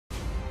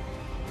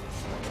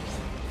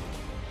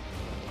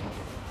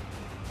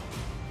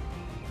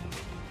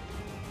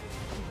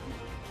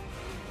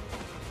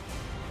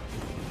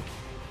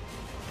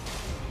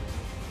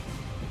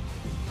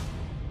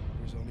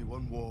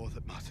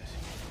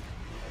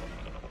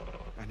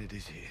and it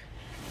is here.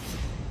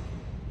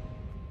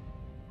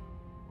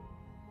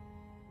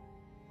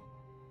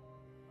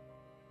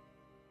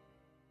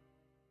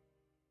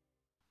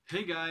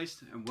 Hey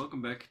guys, and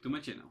welcome back to my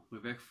channel. We're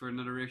back for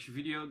another reaction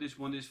video. This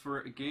one is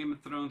for Game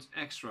of Thrones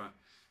Extra.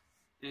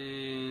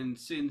 And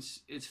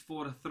since it's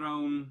for the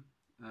Throne,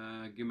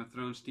 Game of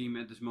Thrones team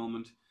at this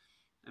moment,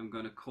 I'm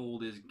gonna call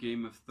this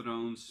Game of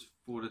Thrones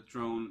for the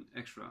Throne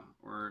Extra.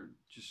 Or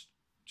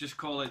just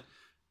call it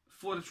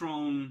For the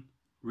Throne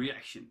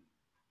Reaction.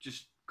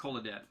 Just call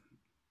it that.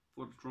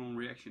 For the Throne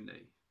Reaction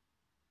Day.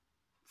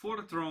 For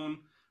the Throne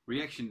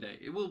Reaction Day.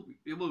 It will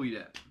be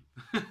that.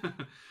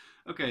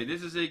 Okay,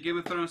 this is a Game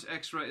of Thrones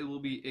Extra. It will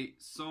be a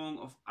Song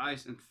of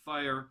Ice and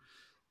Fire.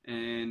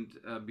 And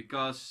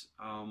because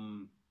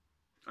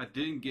I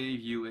didn't give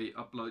you a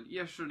upload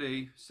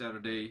yesterday,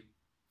 Saturday,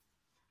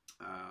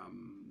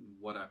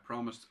 what I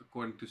promised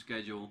according to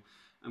schedule,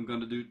 I'm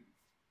gonna do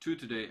 2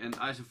 today. And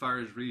Ice and Fire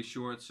is really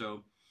short,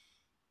 so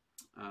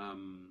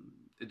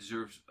it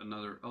deserves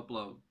another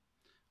upload.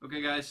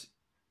 Okay guys,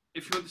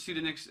 if you want to see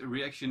the next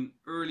reaction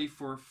early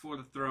for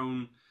the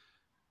Throne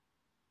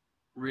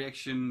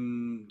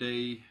Reaction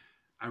Day,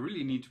 I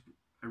really need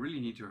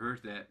to hear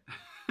that.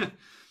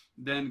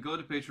 Then go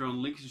to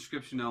Patreon, link in the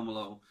description down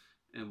below,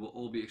 and will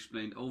all be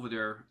explained over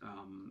there.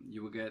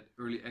 You will get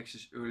early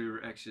access,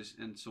 earlier access,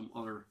 and some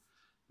other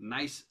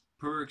nice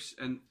perks,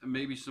 and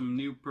maybe some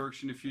new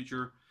perks in the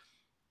future.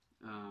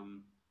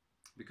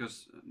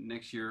 Because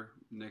next year,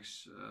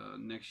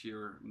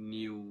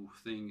 new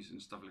things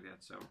and stuff like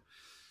that. So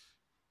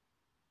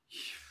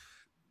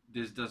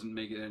this doesn't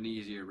make it any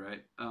easier,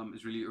 right?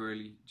 It's really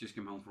early. Just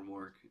came home from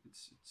work.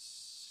 It's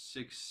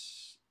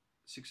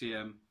 6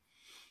 a.m.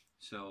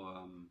 So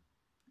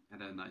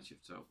and then night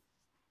shift. So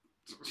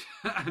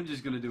I'm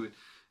just gonna do it.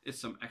 It's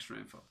some extra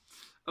info.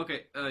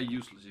 Okay,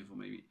 useless info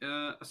maybe.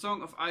 A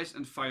Song of Ice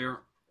and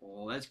Fire.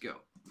 Let's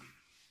go.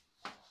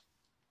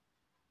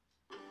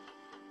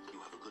 You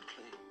have a good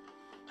claim,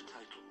 a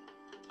title,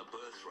 a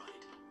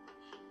birthright.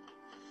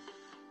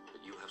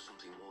 But you have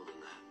something more than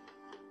that.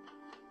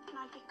 And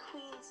I'd be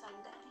queen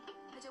someday.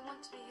 I don't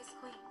want to be his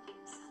queen.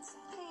 Sansa,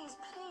 please,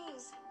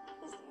 please.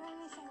 Is the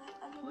only thing I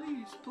ever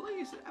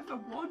Please, ever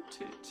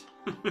wanted.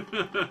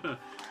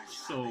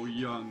 So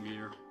young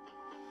here.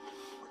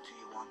 What do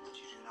you want that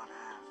you do not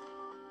have?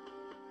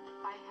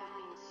 I have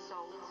been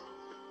sold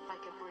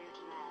like a brood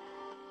mare.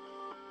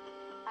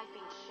 I've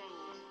been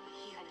shamed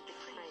and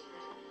betrayed,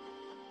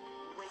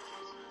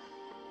 raped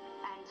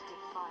and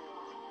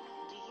defiled.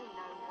 Do you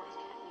know what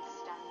kept me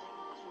standing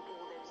through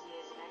all those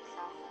years of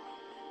exile?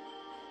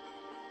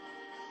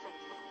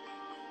 Faith.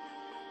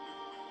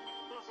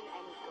 Not in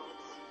any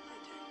gods.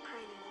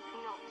 pray me.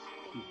 Not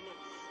in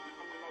myths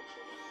and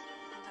legends.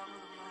 In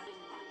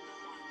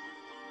myself.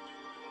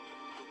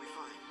 You'll be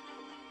fine.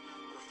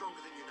 You're stronger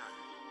than you know.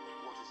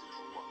 What is it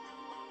you want?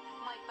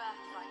 My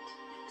birthright.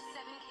 The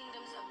 7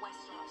 kingdoms of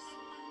Westeros.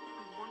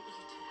 I want you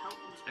to help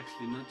me. It's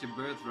actually not your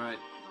birthright,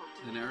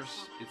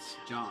 Daenerys. It's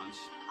Jon's.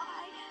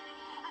 I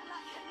am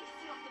like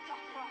Khaleesi of the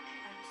Dothrak.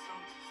 I'm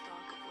Sansa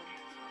Stark of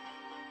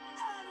Windturbine.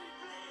 Annie,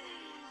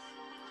 please.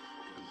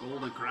 A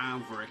golden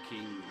crown for a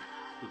king.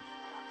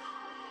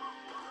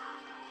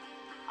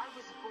 I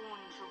was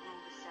born to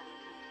rule the 7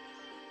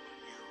 kingdoms.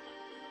 You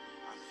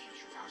are the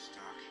future of House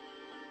Stark.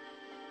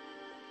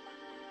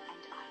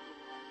 And I will.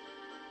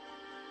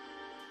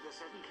 The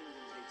 7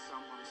 kingdoms need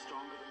someone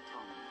stronger than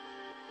Tommen,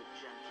 but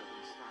gentler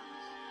than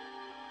Stannis.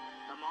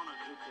 A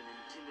monarch who can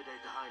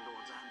intimidate the High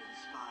Lords and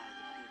inspire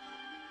the people.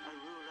 A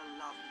ruler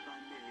loved by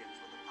millions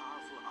with a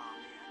powerful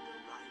army and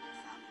the right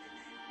family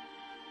name.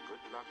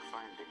 Good luck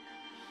finding him.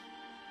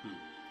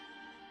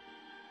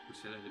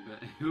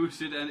 Who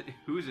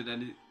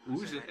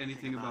said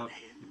anything about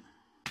him?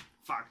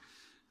 Fuck.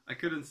 I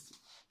couldn't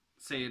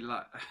say it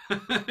like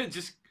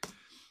just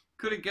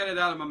couldn't get it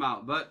out of my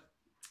mouth. But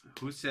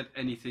who said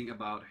anything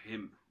about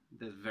him?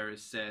 That's very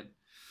sad.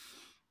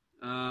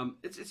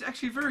 It's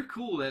actually very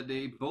cool that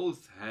they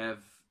both have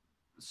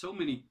so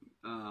many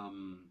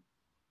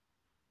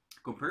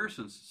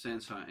comparisons,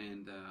 Sansa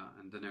and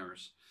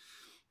Daenerys.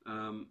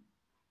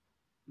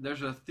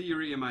 There's a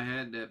theory in my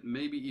head that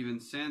maybe even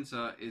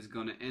Sansa is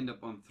gonna end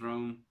up on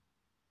throne.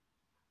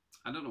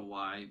 I don't know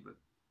why, but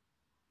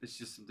it's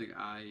just something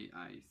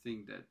I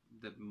think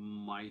that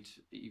might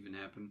even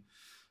happen.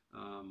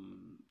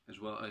 As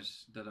well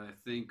as that I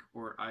think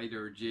or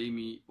either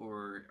Jaime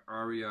or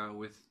Arya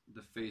with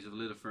the face of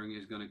Littlefinger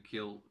is gonna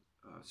kill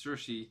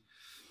Cersei.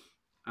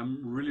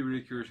 I'm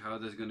really curious how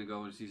that's gonna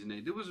go in season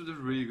 8. This was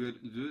really good.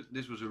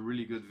 This was a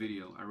really good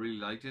video. I really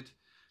liked it.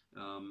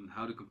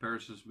 How the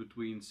comparisons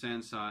between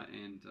Sansa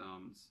and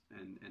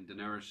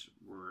Daenerys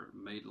were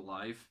made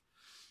alive,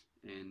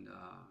 and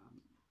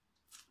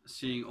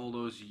seeing all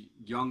those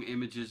young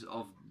images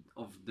of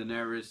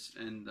Daenerys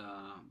and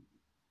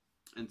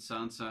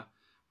Sansa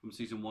from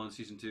season 1,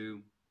 season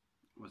 2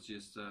 was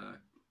just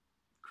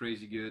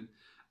crazy good.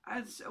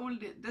 That's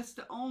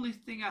the only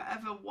thing I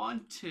ever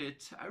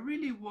wanted. I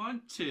really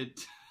wanted.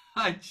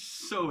 I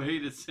so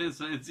hated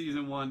Sansa in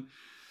season 1.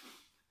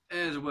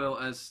 as well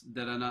as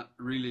that I not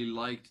really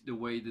liked the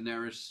way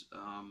Daenerys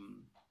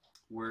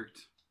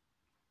worked,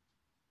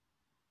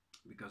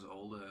 because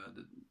all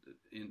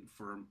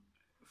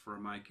for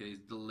my case,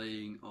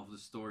 delaying of the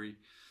story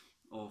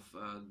of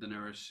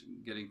Daenerys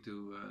getting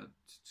to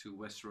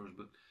Westeros,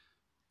 but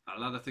a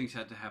lot of things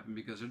had to happen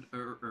because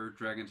her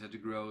dragons had to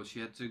grow. She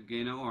had to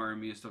gain an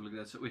army and stuff like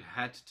that, so it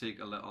had to take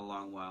a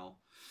long while.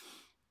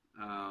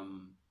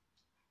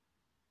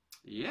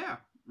 Yeah,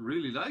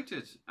 really liked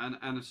it. And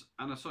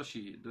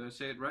Annesoshi, do I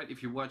say it right?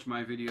 If you watch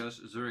my videos,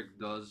 Zurich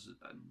does.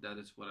 That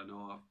is what I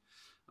know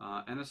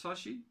of.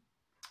 Annesoshi,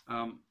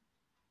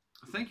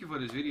 thank you for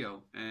this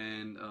video,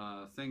 and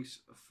thanks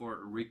for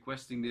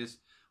requesting this,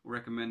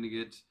 recommending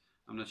it.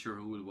 I'm not sure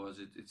who it was.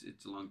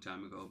 It's a long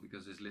time ago,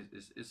 because this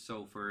list is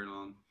so far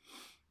long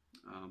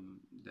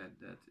that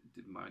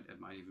it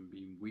might even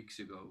be weeks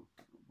ago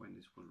when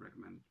this was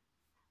recommended.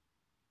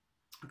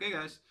 Okay,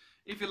 guys,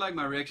 if you like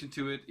my reaction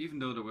to it, even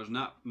though there was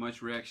not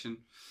much reaction,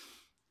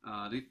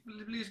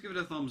 please give it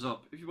a thumbs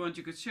up. If you want,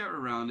 you could share it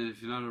around, and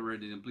if you're not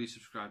already, then please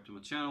subscribe to my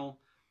channel.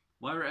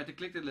 While you're at it,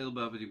 click that little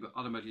bell button, you will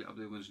automatically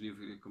update when there's a new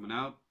video coming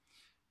out.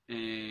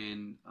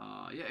 And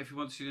yeah, if you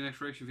want to see the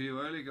next reaction video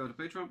early, go to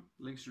Patreon.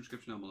 Links in the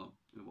description down below.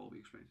 It will all be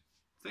explained.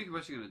 Thank you for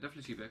watching, and I'll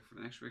definitely see you back for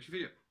the next reaction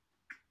video.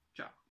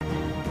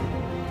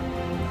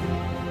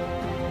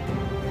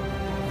 Ciao.